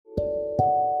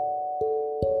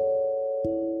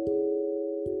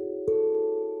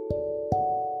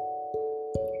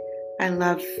I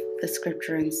love the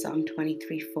scripture in Psalm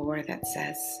 23:4 that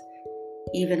says,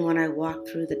 "Even when I walk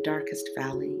through the darkest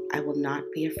valley, I will not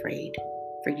be afraid,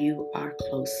 for you are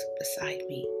close beside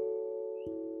me.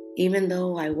 Even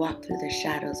though I walk through the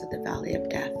shadows of the valley of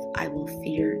death, I will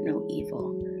fear no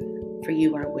evil, for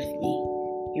you are with me.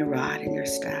 Your rod and your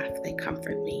staff, they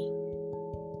comfort me."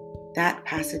 That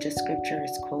passage of scripture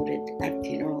is quoted at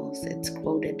funerals. It's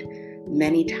quoted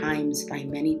many times by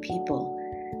many people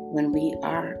when we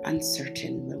are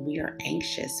uncertain, when we are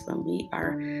anxious, when we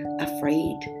are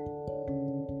afraid.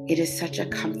 It is such a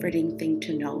comforting thing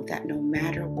to know that no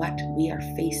matter what we are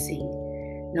facing,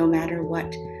 no matter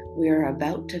what we are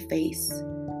about to face,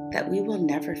 that we will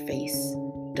never face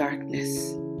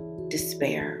darkness,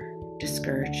 despair,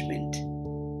 discouragement,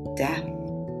 death,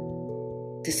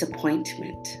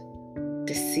 disappointment,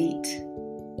 deceit.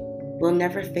 We'll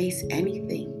never face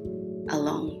anything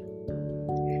alone.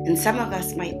 And some of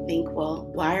us might think, well,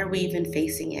 why are we even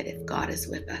facing it if God is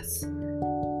with us?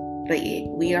 But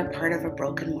we are part of a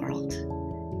broken world.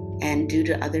 And due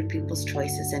to other people's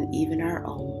choices and even our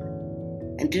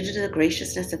own, and due to the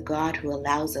graciousness of God who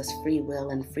allows us free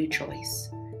will and free choice,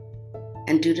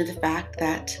 and due to the fact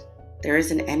that there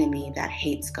is an enemy that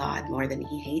hates God more than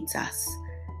he hates us,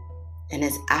 and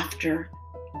is after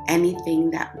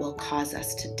anything that will cause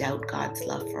us to doubt God's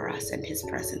love for us and his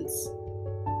presence.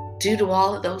 Due to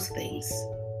all of those things,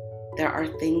 there are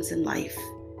things in life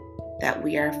that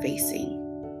we are facing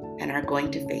and are going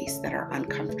to face that are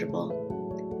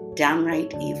uncomfortable,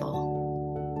 downright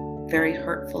evil, very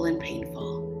hurtful and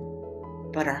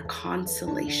painful. But our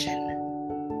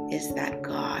consolation is that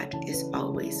God is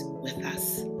always with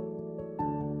us.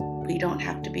 We don't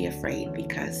have to be afraid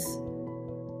because,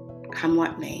 come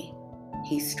what may,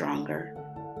 he's stronger,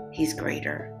 he's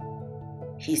greater,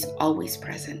 he's always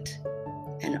present,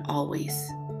 and always,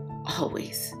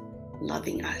 always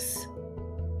loving us.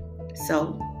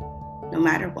 So, no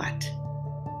matter what,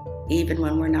 even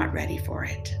when we're not ready for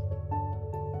it,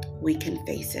 we can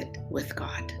face it with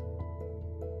God.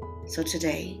 So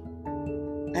today,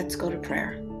 let's go to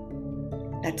prayer.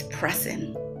 Let's press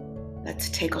in. Let's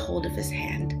take a hold of his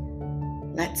hand.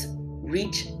 Let's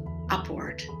reach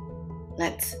upward.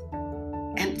 Let's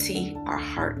empty our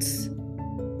hearts.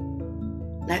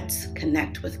 Let's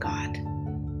connect with God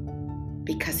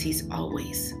because he's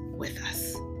always with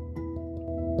us.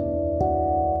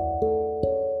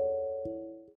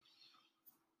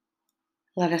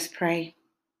 Let us pray.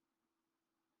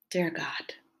 Dear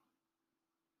God,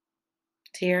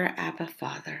 dear Abba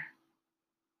Father,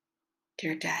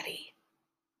 dear Daddy,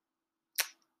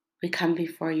 we come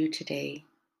before you today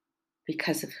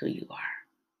because of who you are,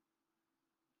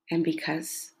 and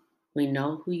because we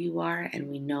know who you are and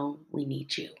we know we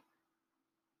need you.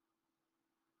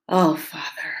 Oh,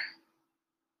 Father,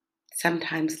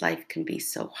 sometimes life can be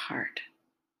so hard.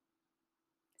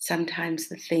 Sometimes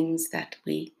the things that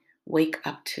we wake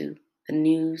up to, the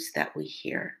news that we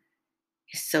hear,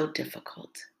 is so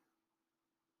difficult.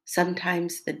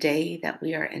 Sometimes the day that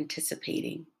we are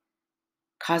anticipating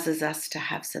causes us to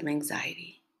have some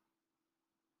anxiety.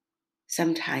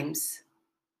 Sometimes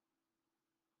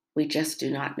we just do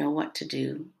not know what to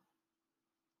do,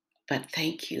 but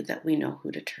thank you that we know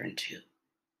who to turn to.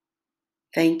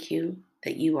 Thank you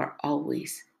that you are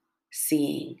always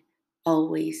seeing,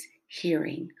 always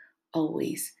hearing,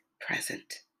 always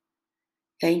present.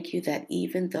 Thank you that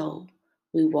even though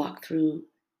we walk through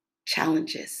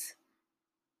challenges,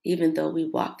 even though we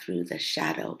walk through the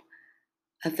shadow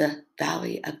of the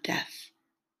valley of death,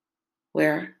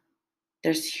 where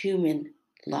there's human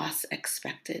loss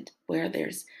expected, where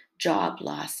there's job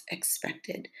loss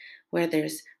expected, where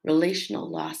there's relational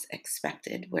loss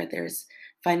expected, where there's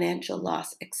financial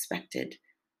loss expected,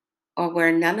 or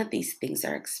where none of these things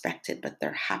are expected, but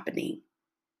they're happening.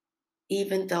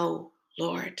 Even though,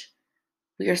 Lord,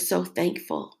 we are so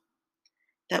thankful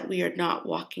that we are not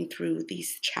walking through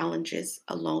these challenges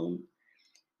alone.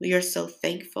 We are so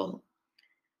thankful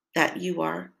that you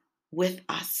are with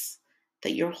us,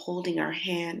 that you're holding our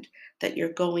hand, that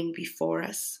you're going before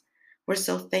us. We're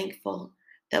so thankful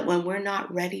that when we're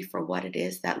not ready for what it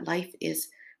is that life is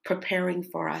preparing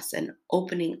for us and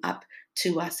opening up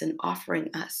to us and offering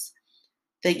us,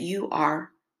 that you are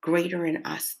greater in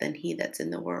us than he that's in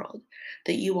the world,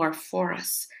 that you are for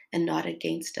us and not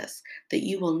against us, that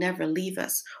you will never leave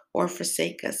us or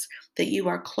forsake us, that you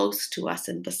are close to us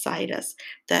and beside us,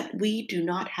 that we do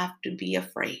not have to be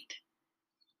afraid.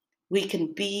 We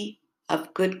can be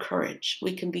of good courage.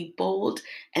 We can be bold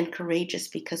and courageous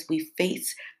because we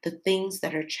face the things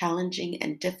that are challenging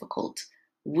and difficult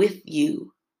with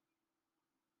you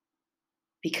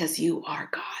because you are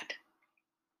God.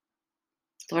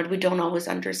 Lord, we don't always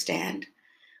understand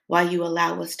why you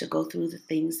allow us to go through the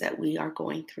things that we are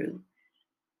going through.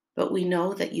 But we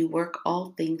know that you work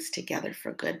all things together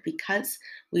for good because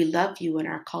we love you and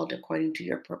are called according to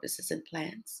your purposes and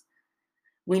plans.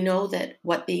 We know that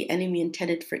what the enemy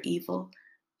intended for evil,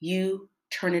 you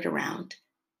turn it around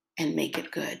and make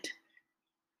it good.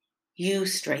 You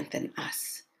strengthen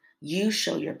us. You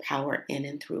show your power in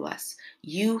and through us.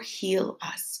 You heal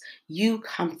us. You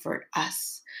comfort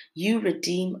us. You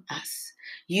redeem us.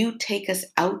 You take us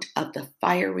out of the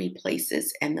fiery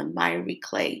places and the miry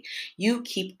clay. You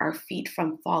keep our feet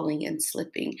from falling and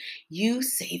slipping. You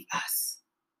save us.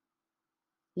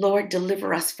 Lord,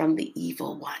 deliver us from the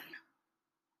evil one.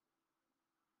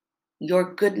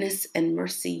 Your goodness and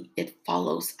mercy, it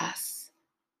follows us.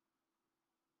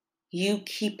 You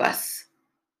keep us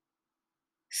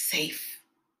safe.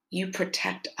 You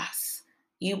protect us.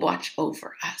 You watch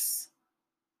over us.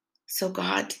 So,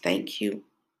 God, thank you.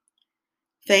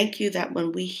 Thank you that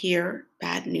when we hear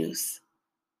bad news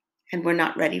and we're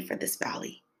not ready for this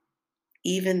valley,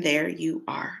 even there you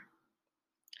are.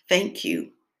 Thank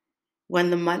you when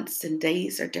the months and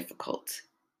days are difficult.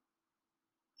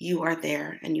 You are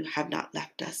there and you have not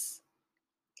left us.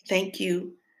 Thank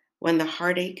you when the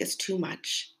heartache is too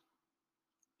much.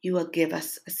 You will give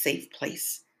us a safe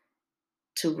place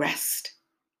to rest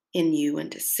in you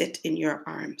and to sit in your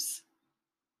arms.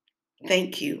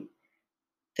 Thank you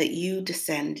that you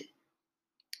descend,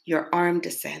 your arm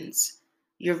descends,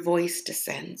 your voice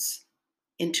descends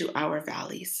into our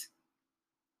valleys.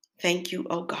 Thank you,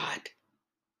 O God,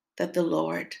 that the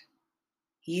Lord,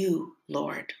 you,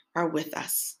 Lord, are with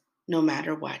us no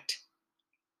matter what.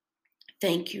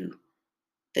 Thank you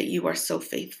that you are so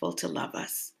faithful to love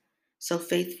us, so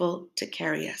faithful to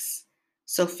carry us,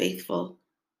 so faithful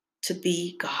to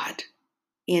be God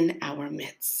in our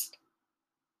midst.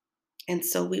 And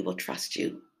so we will trust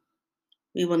you.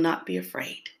 We will not be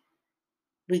afraid.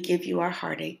 We give you our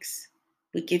heartaches.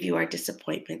 We give you our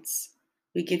disappointments.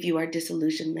 We give you our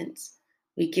disillusionments.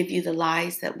 We give you the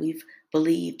lies that we've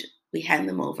believed. We hand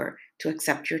them over to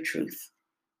accept your truth.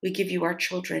 We give you our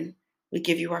children. We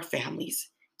give you our families.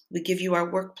 We give you our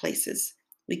workplaces.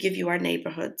 We give you our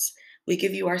neighborhoods. We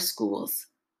give you our schools.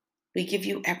 We give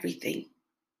you everything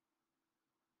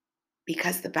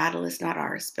because the battle is not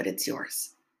ours, but it's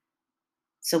yours.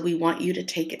 So we want you to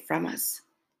take it from us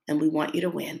and we want you to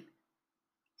win.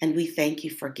 And we thank you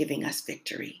for giving us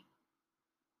victory.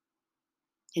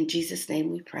 In Jesus'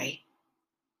 name we pray.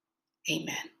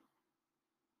 Amen.